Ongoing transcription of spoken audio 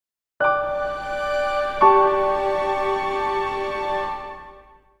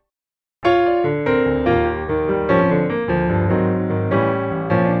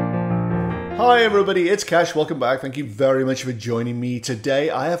Hi everybody, it's Cash. Welcome back. Thank you very much for joining me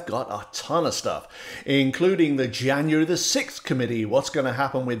today. I have got a ton of stuff, including the January the 6th committee, what's going to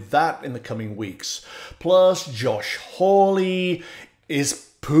happen with that in the coming weeks. Plus, Josh Hawley,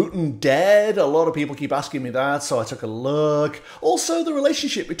 is Putin dead? A lot of people keep asking me that, so I took a look. Also, the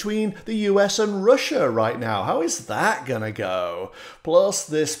relationship between the US and Russia right now. How is that gonna go? Plus,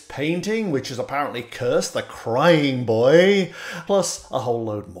 this painting, which is apparently cursed, the crying boy. Plus, a whole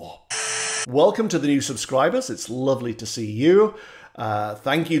load more. Welcome to the new subscribers. It's lovely to see you.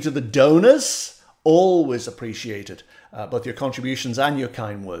 Thank you to the donors. Always appreciated both your contributions and your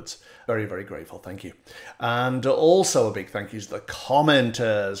kind words. Very, very grateful. Thank you. And also a big thank you to the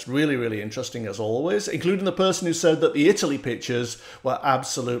commenters. Really, really interesting as always, including the person who said that the Italy pictures were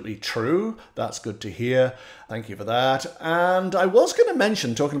absolutely true. That's good to hear. Thank you for that. And I was going to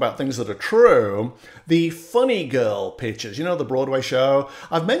mention, talking about things that are true, the Funny Girl pictures. You know, the Broadway show?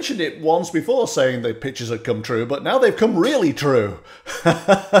 I've mentioned it once before saying the pictures had come true, but now they've come really true.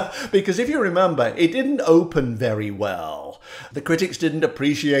 Because if you remember, it didn't open very well. The critics didn't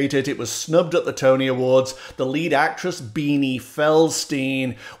appreciate it. It was snubbed at the Tony Awards. The lead actress, Beanie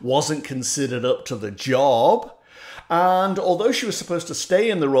Feldstein, wasn't considered up to the job. And although she was supposed to stay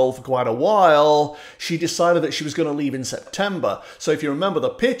in the role for quite a while, she decided that she was going to leave in September. So if you remember the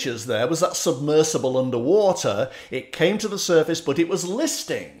pictures, there was that submersible underwater. It came to the surface, but it was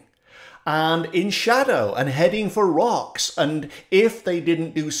listing and in shadow and heading for rocks. And if they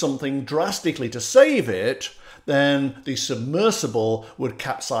didn't do something drastically to save it, then the submersible would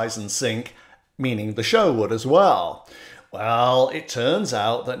capsize and sink, meaning the show would as well. Well, it turns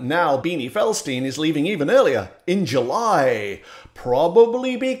out that now Beanie Feldstein is leaving even earlier, in July,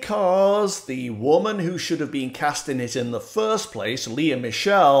 probably because the woman who should have been cast in it in the first place, Lea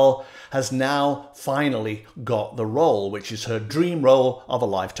Michele, has now finally got the role, which is her dream role of a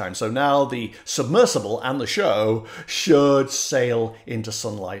lifetime. So now the submersible and the show should sail into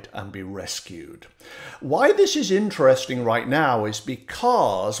sunlight and be rescued. Why this is interesting right now is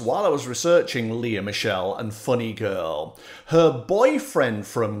because while I was researching Lea Michele and Funny Girl, her boyfriend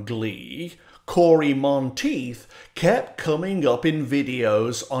from Glee, Cory Monteith, kept coming up in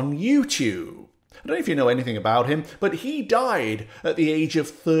videos on YouTube. I don't know if you know anything about him, but he died at the age of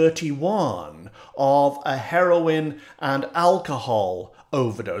 31 of a heroin and alcohol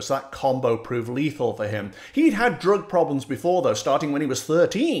overdose. That combo proved lethal for him. He'd had drug problems before, though, starting when he was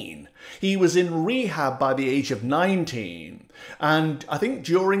 13. He was in rehab by the age of 19. And I think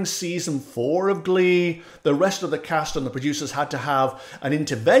during season 4 of Glee, the rest of the cast and the producers had to have an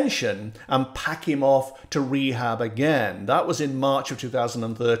intervention and pack him off to rehab again. That was in March of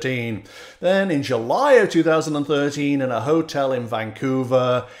 2013. Then in July of 2013, in a hotel in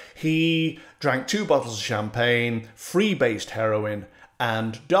Vancouver, he drank 2 bottles of champagne, freebased heroin,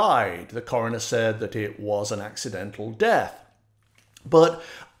 and died. The coroner said that it was an accidental death. But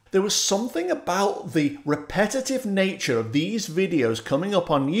there was something about the repetitive nature of these videos coming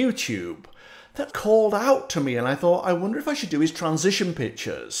up on YouTube that called out to me, and I thought, I wonder if I should do his transition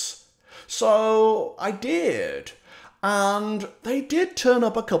pictures. So I did, and they did turn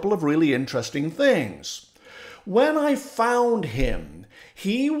up a couple of really interesting things. When I found him,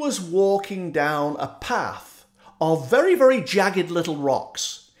 he was walking down a path of very, very jagged little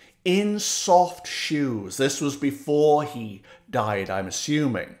rocks in soft shoes. This was before he died, I'm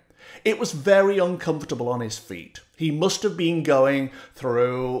assuming. It was very uncomfortable on his feet. He must have been going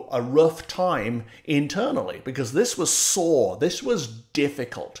through a rough time internally because this was sore, this was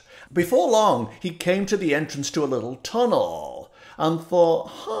difficult. Before long, he came to the entrance to a little tunnel and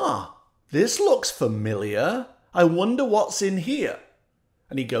thought, this looks familiar. I wonder what's in here.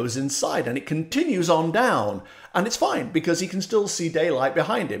 And he goes inside and it continues on down. And it's fine because he can still see daylight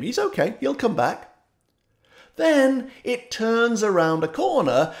behind him. He's okay, he'll come back. Then it turns around a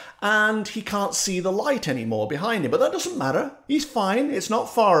corner and he can't see the light anymore behind him. But that doesn't matter. He's fine. It's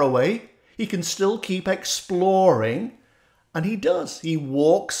not far away. He can still keep exploring. And he does. He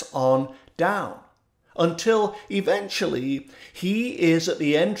walks on down until eventually he is at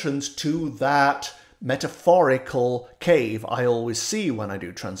the entrance to that metaphorical cave I always see when I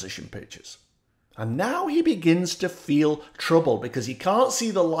do transition pictures. And now he begins to feel trouble because he can't see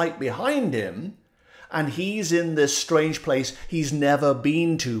the light behind him and he's in this strange place he's never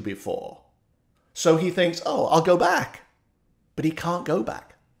been to before. So he thinks, oh, I'll go back. But he can't go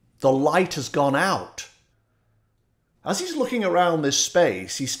back. The light has gone out. As he's looking around this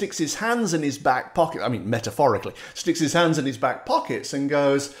space, he sticks his hands in his back pocket, I mean metaphorically, sticks his hands in his back pockets and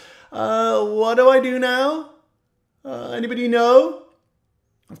goes, what do I do now? Anybody know?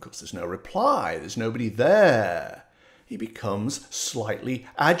 Of course, there's no reply. There's nobody there. he becomes slightly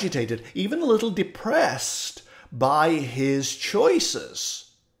agitated, even a little depressed by his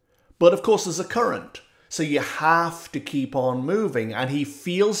choices. But of course, there's a current, so you have to keep on moving, and he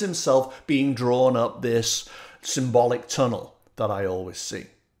feels himself being drawn up this symbolic tunnel that I always see.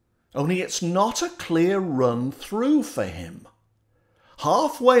 Only it's not a clear run through for him.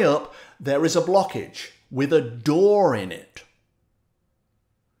 Halfway up, there is a blockage with a door in it.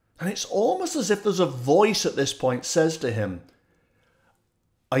 And it's almost as if there's a voice at this point says to him,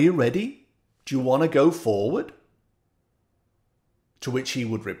 "Are you ready? Do you want to go forward?" To which he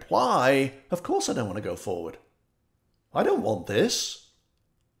would reply, "Of course I don't want to go forward. I don't want this."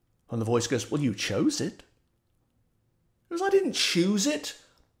 And the voice goes, "Well, you chose it." He goes, "I didn't choose it.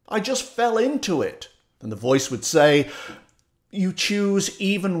 I just fell into it." And the voice would say, "You choose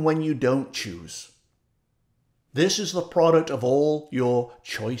even when you don't choose. This is the product of all your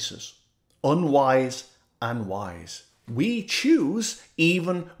choices, unwise and wise. We choose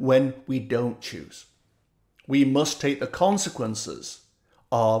even when we don't choose. We must take the consequences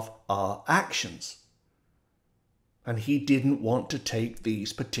of our actions." And he didn't want to take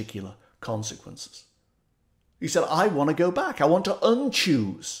these particular consequences. He said, "I want to go back. I want to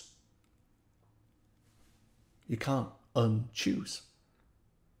unchoose." You can't unchoose.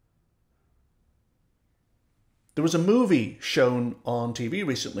 There was a movie shown on TV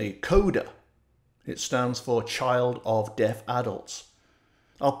recently, CODA. It stands for Child of Deaf Adults.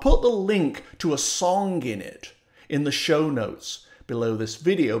 I'll put the link to a song in it in the show notes below this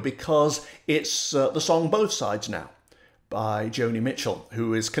video because it's the song Both Sides Now by Joni Mitchell,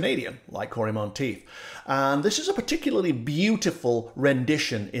 who is Canadian, like Cory Monteith. And this is a particularly beautiful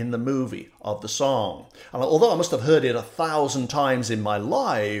rendition in the movie of the song. And although I must have heard it 1,000 times in my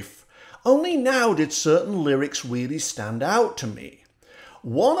life, only now did certain lyrics really stand out to me.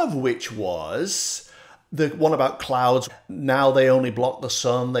 One of which was the one about clouds. "Now they only block the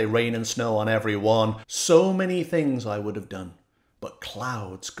sun, they rain and snow on everyone. So many things I would have done, but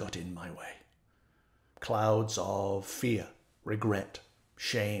clouds got in my way." Clouds of fear, regret,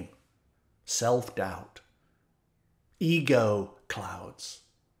 shame, self-doubt, ego clouds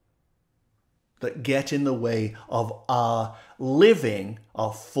that get in the way of our living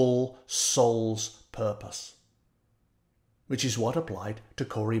our full soul's purpose, which is what applied to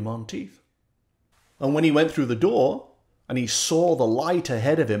Cory Monteith. And when he went through the door and he saw the light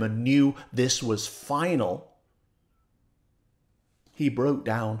ahead of him and knew this was final, he broke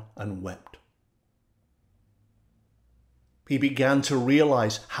down and wept. He began to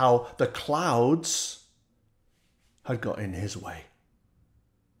realize how the clouds had got in his way.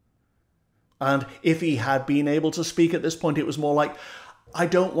 And if he had been able to speak at this point, it was more like, "I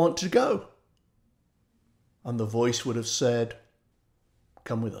don't want to go." And the voice would have said,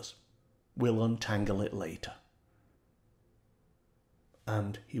 "Come with us. We'll untangle it later."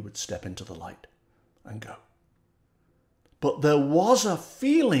 And he would step into the light and go. But there was a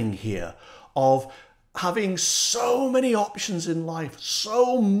feeling here of having so many options in life,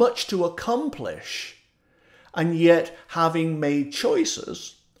 so much to accomplish, and yet having made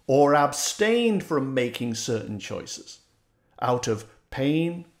choices or abstained from making certain choices out of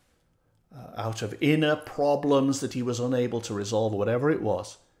pain, out of inner problems that he was unable to resolve, whatever it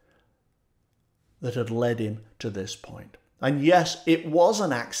was, that had led him to this point. And yes, it was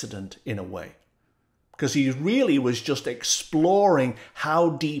an accident in a way, because he really was just exploring how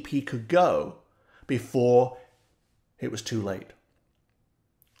deep he could go before it was too late.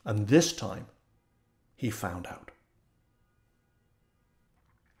 And this time, he found out.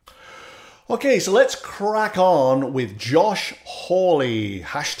 Okay, so let's crack on with Josh Hawley,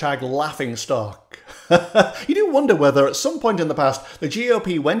 #laughingstock. You do wonder whether at some point in the past the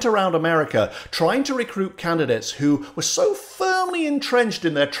GOP went around America trying to recruit candidates who were so firmly entrenched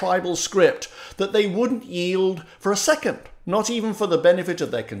in their tribal script that they wouldn't yield for a second, not even for the benefit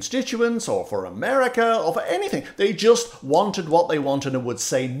of their constituents or for America or for anything. They just wanted what they wanted and would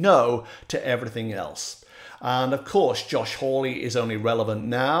say no to everything else. And of course, Josh Hawley is only relevant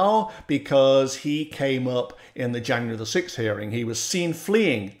now because he came up in the January the 6th hearing. He was seen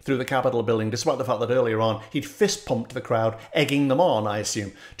fleeing through the Capitol building, despite the fact that earlier on he'd fist pumped the crowd, egging them on, I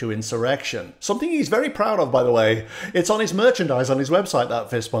assume, to insurrection. Something he's very proud of, by the way. It's on his merchandise on his website,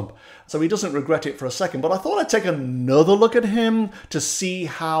 that fist pump. So he doesn't regret it for a second. But I thought I'd take another look at him to see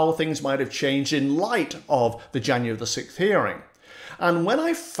how things might have changed in light of the January the 6th hearing. And when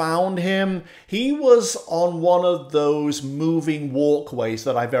I found him, he was on one of those moving walkways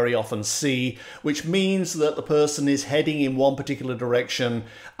that I very often see, which means that the person is heading in one particular direction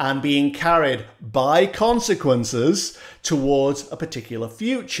and being carried by consequences towards a particular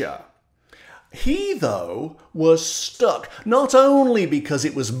future. He, though, was stuck, not only because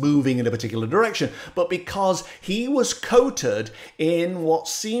it was moving in a particular direction, but because he was coated in what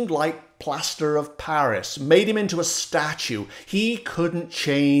seemed like plaster of Paris, made him into a statue. He couldn't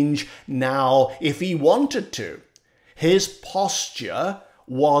change now if he wanted to. His posture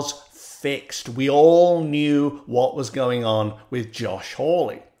was fixed. We all knew what was going on with Josh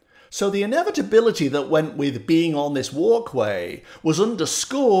Hawley. So the inevitability that went with being on this walkway was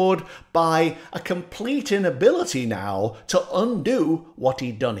underscored by a complete inability now to undo what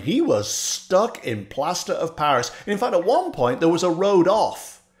he'd done. He was stuck in plaster of Paris. In fact, at one point, there was a road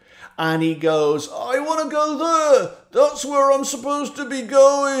off. And he goes, I want to go there. That's where I'm supposed to be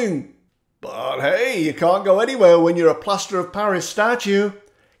going. But hey, you can't go anywhere when you're a plaster of Paris statue.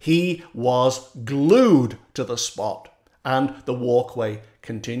 He was glued to the spot. And the walkway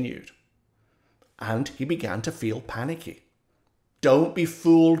continued. And he began to feel panicky. Don't be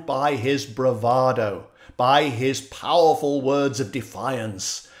fooled by his bravado, by his powerful words of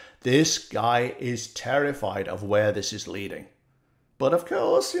defiance. This guy is terrified of where this is leading. But of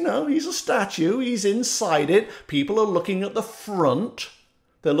course, he's a statue. He's inside it. People are looking at the front.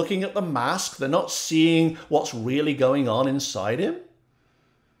 They're looking at the mask. They're not seeing what's really going on inside him.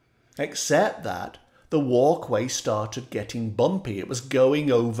 Except that the walkway started getting bumpy. It was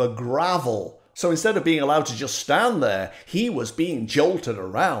going over gravel. So instead of being allowed to just stand there, he was being jolted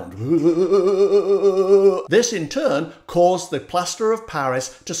around. This in turn caused the plaster of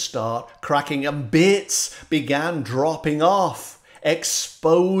Paris to start cracking, and bits began dropping off,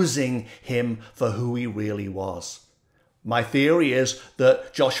 exposing him for who he really was. My theory is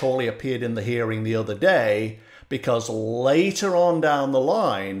that Josh Hawley appeared in the hearing the other day because later on down the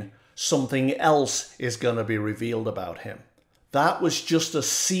line, something else is going to be revealed about him. That was just a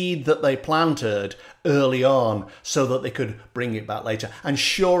seed that they planted early on so that they could bring it back later. And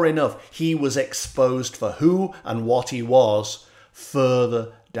sure enough, he was exposed for who and what he was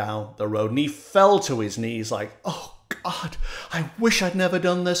further down the road. And he fell to his knees like, oh God, I wish I'd never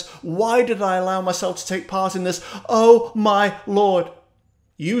done this. Why did I allow myself to take part in this? Oh my Lord.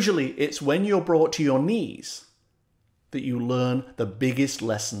 Usually it's when you're brought to your knees that you learn the biggest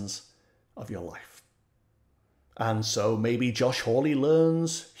lessons of your life. And so maybe Josh Hawley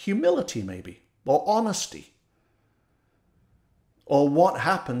learns humility, maybe, or honesty. Or what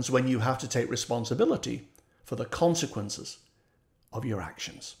happens when you have to take responsibility for the consequences of your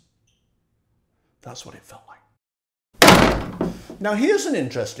actions. That's what it felt like. Now here's an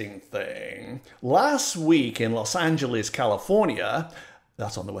interesting thing. Last week in Los Angeles, California,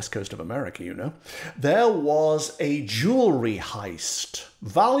 that's on the west coast of America, there was a jewelry heist.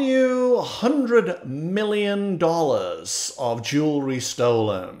 Value $100 million of jewelry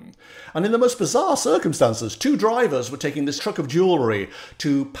stolen. And in the most bizarre circumstances, two drivers were taking this truck of jewelry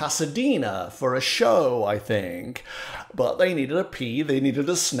to Pasadena for a show, I think. But they needed a pee, they needed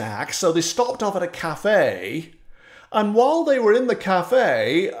a snack, so they stopped off at a cafe. And while they were in the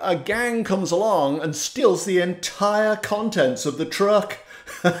cafe, a gang comes along and steals the entire contents of the truck.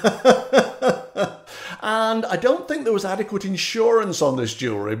 And I don't think there was adequate insurance on this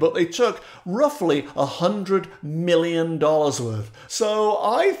jewelry, but they took roughly $100 million worth. So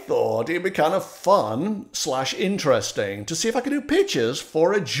I thought it'd be kind of fun / interesting to see if I could do pictures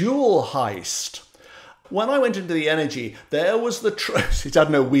for a jewel heist. When I went into the Energy, there was the truck, it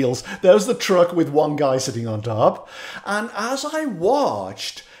had no wheels, there was the truck with one guy sitting on top. And as I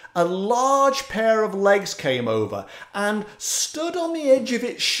watched, a large pair of legs came over and stood on the edge of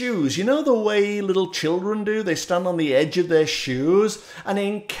its shoes. You know the way little children do? They stand on the edge of their shoes and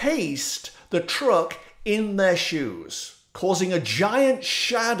encased the truck in their shoes, causing a giant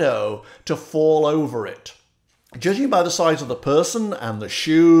shadow to fall over it. Judging by the size of the person and the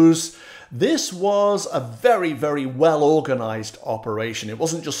shoes, this was a very, very well-organized operation. It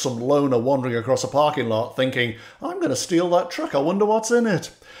wasn't just some loner wandering across a parking lot thinking, I'm going to steal that truck, I wonder what's in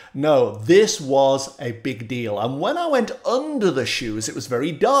it. No, this was a big deal. And when I went under the shoes, it was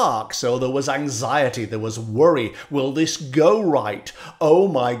very dark, so there was anxiety, there was worry. Will this go right? Oh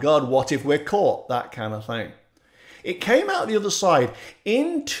my God, what if we're caught? That kind of thing. It came out the other side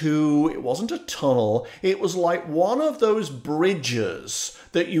into, it wasn't a tunnel, it was like one of those bridges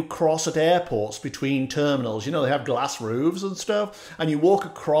that you cross at airports between terminals. You know, they have glass roofs and stuff, and you walk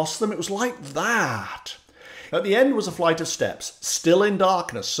across them. It was like that. At the end was a flight of steps, still in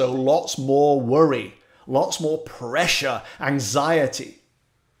darkness, so lots more worry, lots more pressure, anxiety.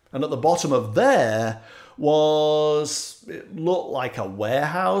 And at the bottom of there was, it looked like a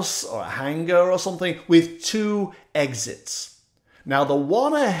warehouse or a hangar or something with two exits. Now the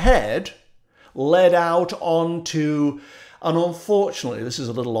one ahead led out onto And unfortunately, this is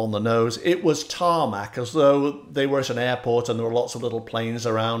a little on the nose, it was tarmac, as though they were at an airport and there were lots of little planes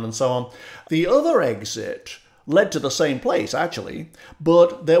around and so on. The other exit led to the same place, actually,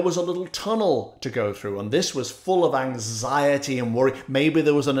 but there was a little tunnel to go through, and this was full of anxiety and worry. Maybe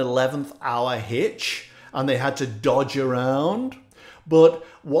there was an 11th hour hitch and they had to dodge around. But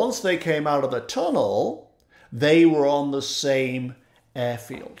once they came out of the tunnel, they were on the same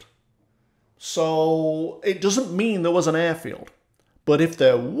airfield. So it doesn't mean there was an airfield. But if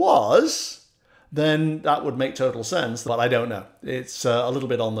there was, then that would make total sense. But I don't know. It's a little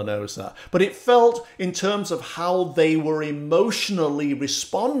bit on the nose there. But it felt, in terms of how they were emotionally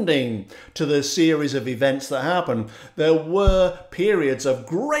responding to the series of events that happened, there were periods of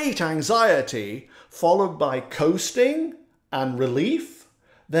great anxiety followed by coasting and relief,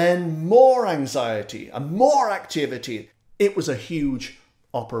 then more anxiety and more activity. It was a huge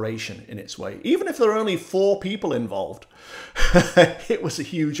operation in its way. Even if there are only 4 people involved, it was a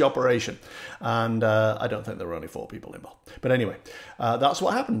huge operation. And I don't think there were only 4 people involved. But anyway, that's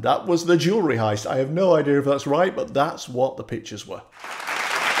what happened. That was the jewelry heist. I have no idea if that's right, but that's what the pictures were.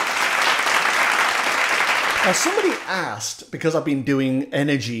 Now, somebody asked, because I've been doing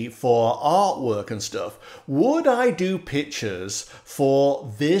energy for artwork and stuff, would I do pictures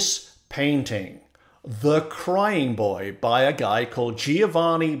for this painting, The Crying Boy, by a guy called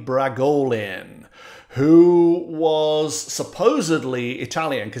Giovanni Bragolin, who was supposedly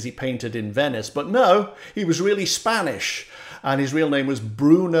Italian because he painted in Venice, but no, he was really Spanish. And his real name was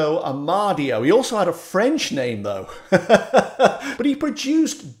Bruno Amadio. He also had a French name, though. But he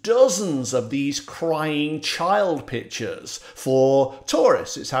produced dozens of these crying child pictures for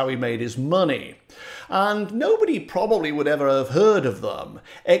tourists. It's how he made his money. And nobody probably would ever have heard of them,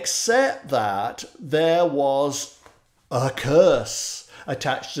 except that there was a curse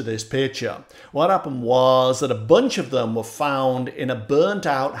attached to this picture. What happened was that a bunch of them were found in a burnt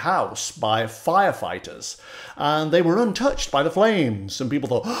out house by firefighters, and they were untouched by the flames. And people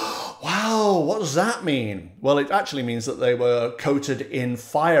thought, oh, wow, what does that mean? Well, it actually means that they were coated in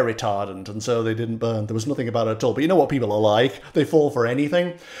fire retardant, and so they didn't burn. There was nothing about it at all. But you know what people are like. They fall for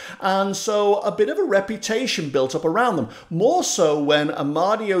anything. And so a bit of a reputation built up around them, more so when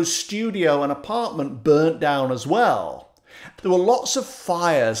Amadio's studio and apartment burnt down as well. There were lots of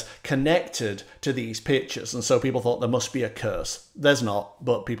fires connected to these pictures, and so people thought there must be a curse. There's not,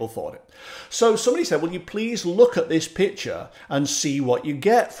 but people thought it. So somebody said, will you please look at this picture and see what you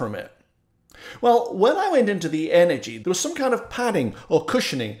get from it? Well, when I went into the energy, there was some kind of padding or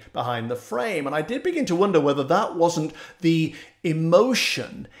cushioning behind the frame, and I did begin to wonder whether that wasn't the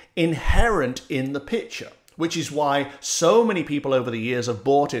emotion inherent in the picture, which is why so many people over the years have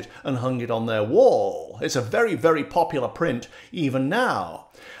bought it and hung it on their wall. It's a very, very popular print even now.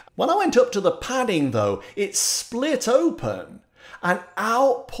 When I went up to the padding, though, it split open and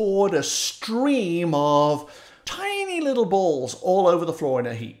out poured a stream of tiny little balls all over the floor in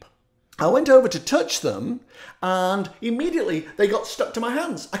a heap. I went over to touch them, and immediately they got stuck to my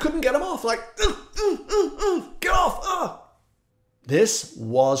hands. I couldn't get them off, like, get off! This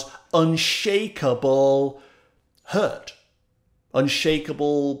was unshakable hurt,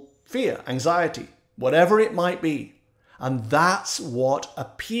 unshakable fear, anxiety, whatever it might be. And that's what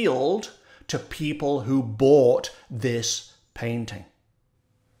appealed to people who bought this painting.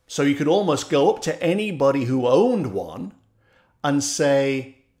 So you could almost go up to anybody who owned one and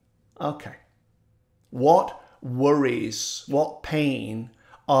say, okay, what worries, what pain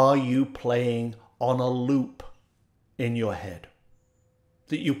are you playing on a loop in your head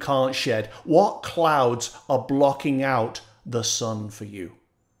that you can't shed? What clouds are blocking out the sun for you?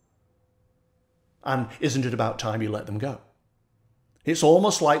 And isn't it about time you let them go? It's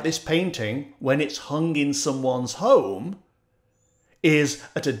almost like this painting, when it's hung in someone's home, is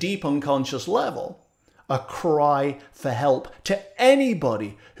at a deep unconscious level a cry for help to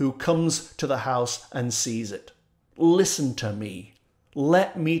anybody who comes to the house and sees it. Listen to me.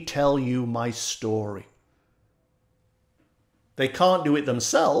 Let me tell you my story. They can't do it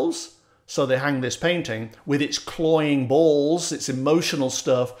themselves, so they hang this painting with its cloying balls, its emotional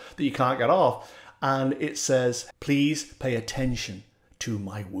stuff that you can't get off, and it says, please pay attention to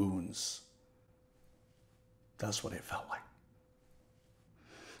my wounds. That's what it felt like.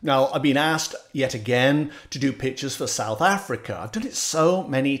 Now, I've been asked yet again to do pictures for South Africa. I've done it so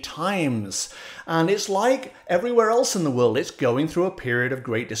many times. And it's like everywhere else in the world, it's going through a period of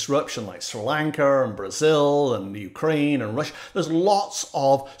great disruption, like Sri Lanka and Brazil and Ukraine and Russia. There's lots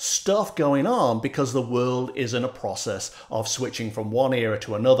of stuff going on because the world is in a process of switching from one era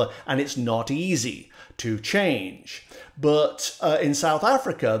to another, and it's not easy to change. But in South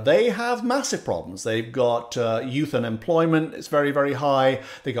Africa, they have massive problems. They've got youth unemployment, it's very, very high.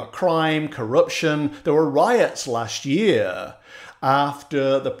 They've got crime, corruption. There were riots last year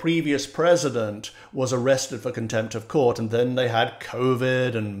after the previous president was arrested for contempt of court, and then they had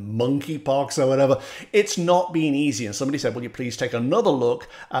COVID and monkeypox or whatever. It's not been easy. And somebody said, will you please take another look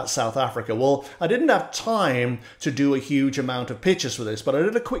at South Africa? Well, I didn't have time to do a huge amount of pictures for this, but I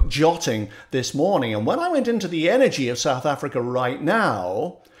did a quick jotting this morning. And when I went into the energy of South Africa right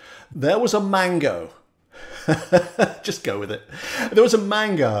now, there was a mango. Just go with it. There was a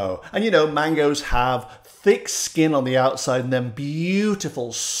mango. And you know, mangoes have thick skin on the outside and then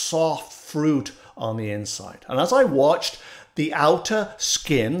beautiful soft fruit on the inside. And as I watched the outer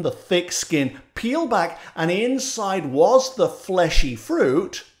skin, the thick skin, peel back, and inside was the fleshy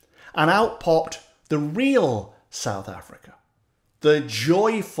fruit, and out popped the real South Africa. The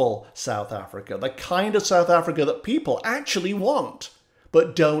joyful South Africa, the kind of South Africa that people actually want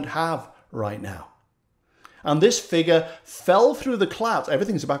but don't have right now. And this figure fell through the clouds.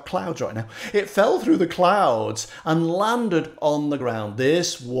 Everything's about clouds right now. It fell through the clouds and landed on the ground.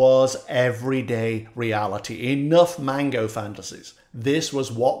 This was everyday reality. Enough mango fantasies. This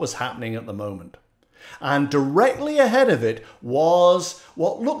was what was happening at the moment. And directly ahead of it was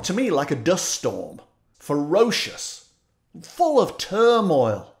what looked to me like a dust storm. Ferocious, full of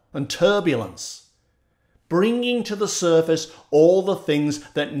turmoil and turbulence, bringing to the surface all the things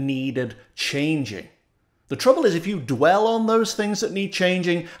that needed changing. The trouble is, if you dwell on those things that need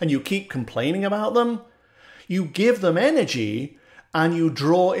changing and you keep complaining about them, you give them energy and you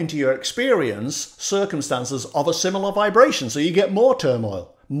draw into your experience circumstances of a similar vibration. So you get more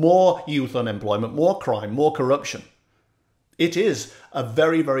turmoil, more youth unemployment, more crime, more corruption. It is a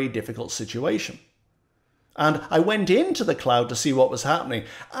very, very difficult situation. And I went into the cloud to see what was happening,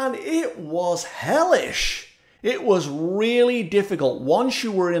 and it was hellish. It was really difficult once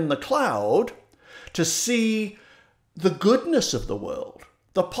you were in the cloud to see the goodness of the world,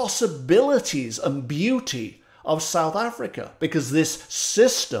 the possibilities and beauty of South Africa, because this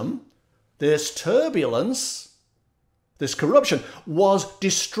system, this turbulence, this corruption was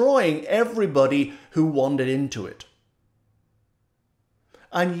destroying everybody who wandered into it.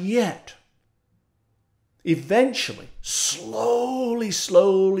 And yet, eventually, slowly,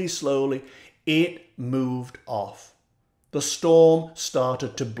 it moved off. The storm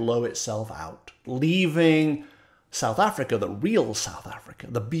started to blow itself out, leaving South Africa, the real South Africa,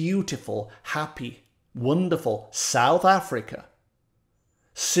 the beautiful, happy, wonderful South Africa,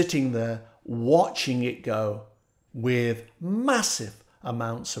 sitting there watching it go with massive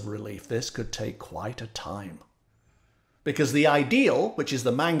amounts of relief. This could take quite a time. Because the ideal, which is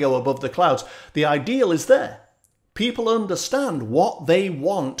the mango above the clouds, the ideal is there. People understand what they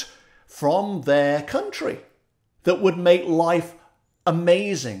want from their country that would make life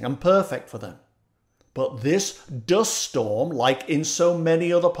amazing and perfect for them. But this dust storm, like in so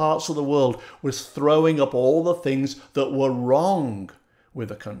many other parts of the world, was throwing up all the things that were wrong with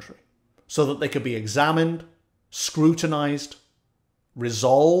the country so that they could be examined, scrutinized,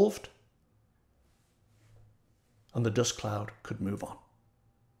 resolved, and the dust cloud could move on.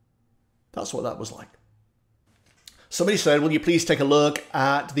 That's what that was like. Somebody said, will you please take a look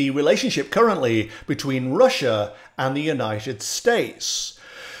at the relationship currently between Russia and the United States?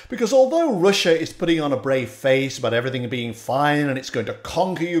 Because although Russia is putting on a brave face about everything being fine and it's going to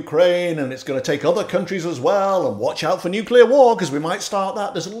conquer Ukraine and it's going to take other countries as well, and watch out for nuclear war because we might start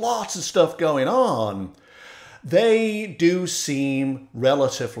that, there's lots of stuff going on, they do seem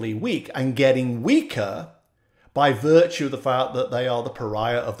relatively weak and getting weaker by virtue of the fact that they are the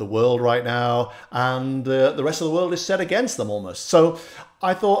pariah of the world right now, and the rest of the world is set against them almost. So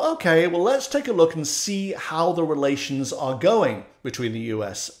I thought, okay, well, let's take a look and see how the relations are going between the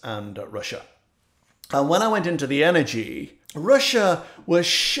US and Russia. And when I went into the energy, Russia was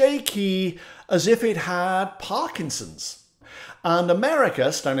shaky as if it had Parkinson's. And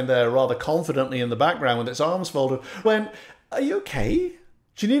America, standing there rather confidently in the background with its arms folded, went, are you okay?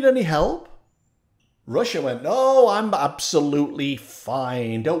 Do you need any help? Russia went, no, I'm absolutely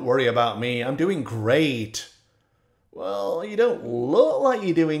fine. Don't worry about me. I'm doing great. Well, you don't look like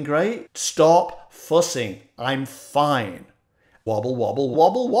you're doing great. Stop fussing. I'm fine. Wobble, wobble,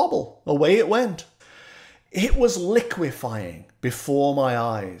 wobble, wobble. Away it went. It was liquefying before my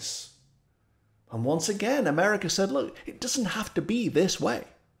eyes. And once again, America said, look, it doesn't have to be this way.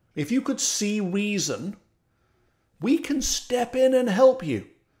 If you could see reason, we can step in and help you.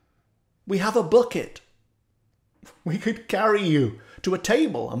 We have a bucket. We could carry you to a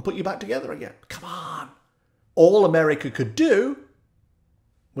table and put you back together again. Come on. All America could do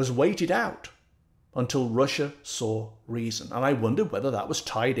was wait it out. until Russia saw reason. And I wondered whether that was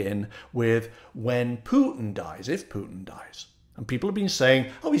tied in with when Putin dies, if Putin dies. And people have been saying,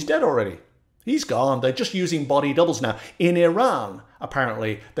 oh, he's dead already. He's gone. They're just using body doubles now. In Iran,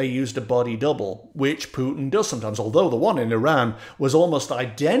 apparently, they used a body double, which Putin does sometimes, although the one in Iran was almost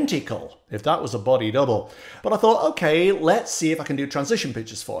identical, if that was a body double. But I thought, okay, let's see if I can do transition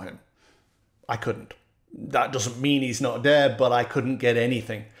pictures for him. I couldn't. That doesn't mean he's not dead, but I couldn't get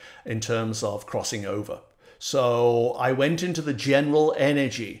anything in terms of crossing over. So I went into the general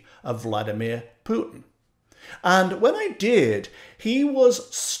energy of Vladimir Putin. And when I did, he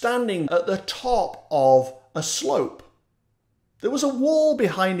was standing at the top of a slope. There was a wall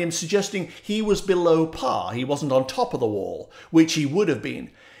behind him suggesting he was below par. He wasn't on top of the wall, which he would have been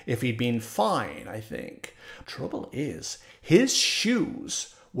if he'd been fine, I think. Trouble is, his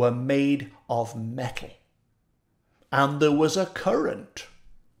shoes were made of metal. And there was a current.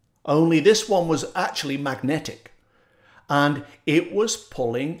 Only this one was actually magnetic. And it was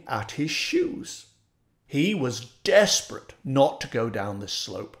pulling at his shoes. He was desperate not to go down this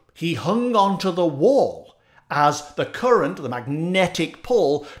slope. He hung onto the wall as the current, the magnetic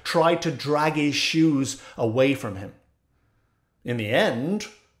pull, tried to drag his shoes away from him. In the end,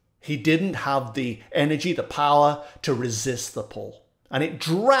 he didn't have the energy, the power to resist the pull. And it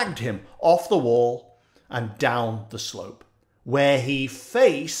dragged him off the wall and down the slope, where he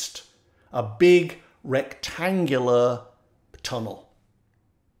faced a big rectangular tunnel.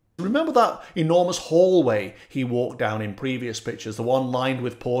 Remember that enormous hallway he walked down in previous pictures, the one lined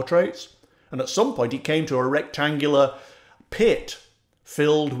with portraits? And at some point he came to a rectangular pit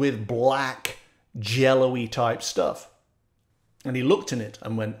filled with black, jello-y type stuff. And he looked in it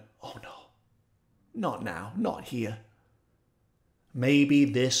and went, oh no, not now, not here. Maybe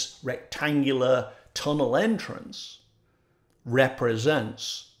this rectangular tunnel entrance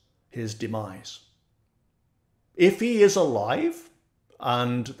represents his demise. If he is alive,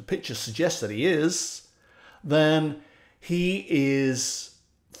 and the picture suggests that he is, then he is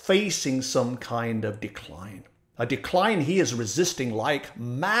facing some kind of decline. A decline he is resisting like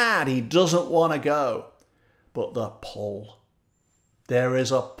mad. He doesn't want to go. But the pull. There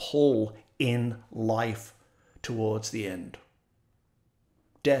is a pull in life towards the end.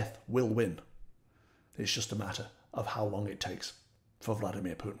 Death will win. It's just a matter of how long it takes for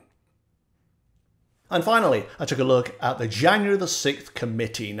Vladimir Putin. And finally, I took a look at the January the 6th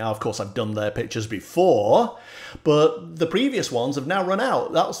committee. Now, of course, I've done their pictures before, but the previous ones have now run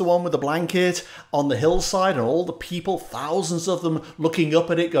out. That was the one with the blanket on the hillside and all the people, thousands of them, looking up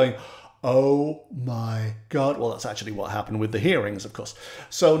at it going, oh my God. Well, that's actually what happened with the hearings, of course.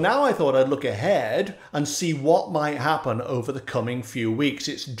 So now I thought I'd look ahead and see what might happen over the coming few weeks.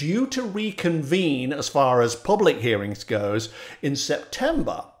 It's due to reconvene, as far as public hearings goes, in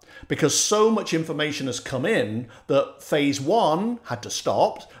September, because so much information has come in that phase 1 had to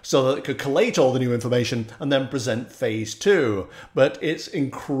stop so that it could collate all the new information and then present phase 2. But it's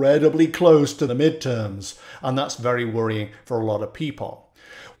incredibly close to the midterms, and that's very worrying for a lot of people.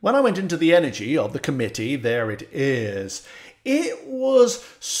 When I went into the energy of the committee, there it is. It was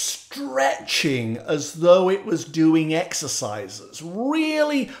stretching as though it was doing exercises,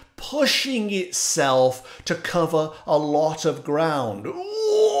 really pushing itself to cover a lot of ground.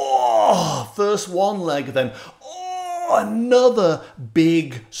 Oh, first one leg, then another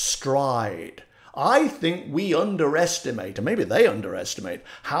big stride. I think we underestimate, and maybe they underestimate,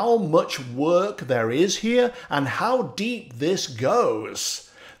 how much work there is here and how deep this goes.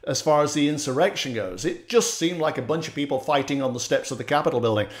 As far as the insurrection goes, it just seemed like a bunch of people fighting on the steps of the Capitol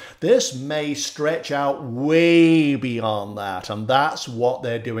building. This may stretch out way beyond that, and that's what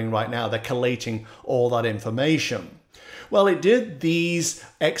they're doing right now. They're collating all that information. Well, it did these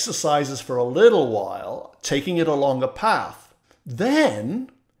exercises for a little while, taking it along a path. Then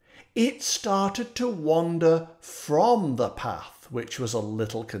it started to wander from the path, which was a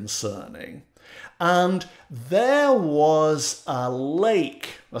little concerning. And there was a lake,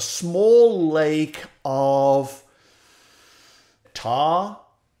 a small lake of tar,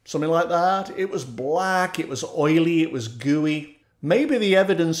 something like that. It was black, it was oily, it was gooey. Maybe the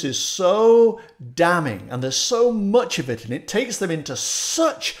evidence is so damning and there's so much of it and it takes them into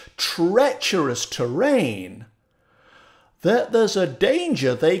such treacherous terrain that there's a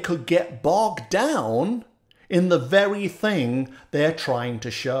danger they could get bogged down in the very thing they're trying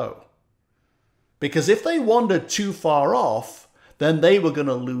to show. Because if they wandered too far off, then they were going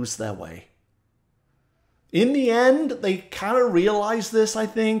to lose their way. In the end, they kind of realized this, I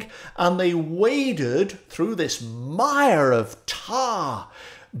think, and they waded through this mire of tar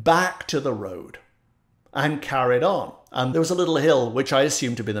back to the road. and carried on. And there was a little hill, which I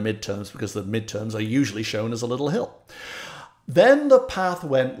assume to be the midterms, because the midterms are usually shown as a little hill. Then the path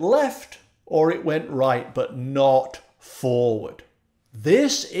went left or it went right, but not forward.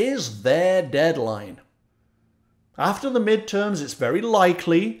 This is their deadline. After the midterms, it's very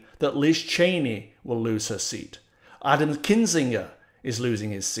likely that Liz Cheney will lose her seat. Adam Kinzinger is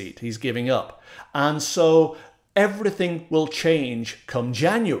losing his seat. He's giving up. And so everything will change come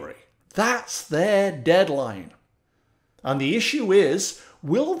January. That's their deadline. And the issue is,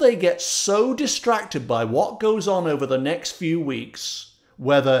 will they get so distracted by what goes on over the next few weeks,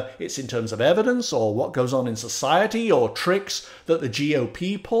 whether it's in terms of evidence or what goes on in society or tricks that the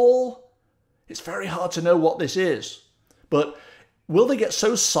GOP pull? It's very hard to know what this is. But will they get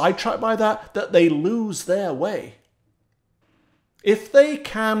so sidetracked by that that they lose their way? If they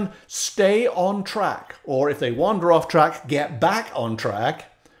can stay on track, or if they wander off track, get back on track,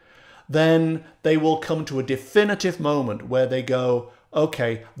 then they will come to a definitive moment where they go,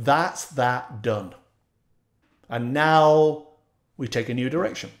 okay, that's that done. And now we take a new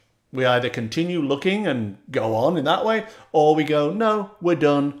direction. We either continue looking and go on in that way, or we go, no, we're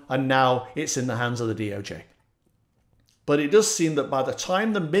done, and now it's in the hands of the DOJ. But it does seem that by the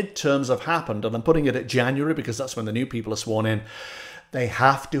time the midterms have happened, and I'm putting it at January because that's when the new people are sworn in, they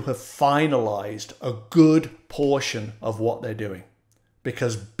have to have finalized a good portion of what they're doing,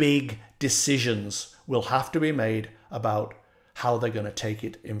 because big decisions will have to be made about how they're going to take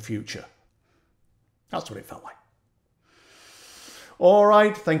it in future. That's what it felt like. All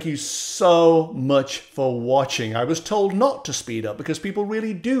right, thank you so much for watching. I was told not to speed up because people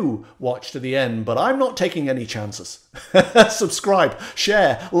really do watch to the end, but I'm not taking any chances. Subscribe,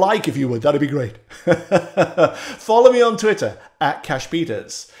 share, like if you would, that'd be great. Follow me on Twitter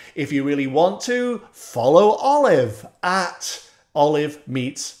 @CashPeters. If you really want to, follow Olive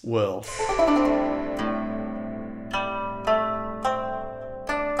 @OliveMeetsWorld.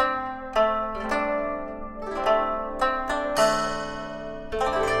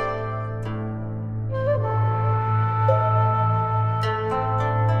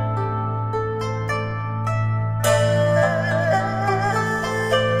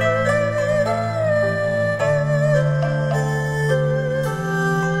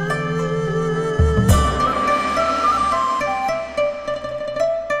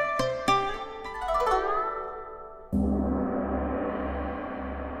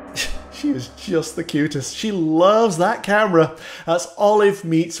 She is just the cutest. She loves that camera. That's Olive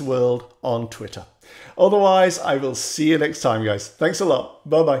Meets World on Twitter. Otherwise, I will see you next time, guys. Thanks a lot.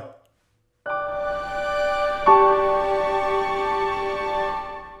 Bye-bye.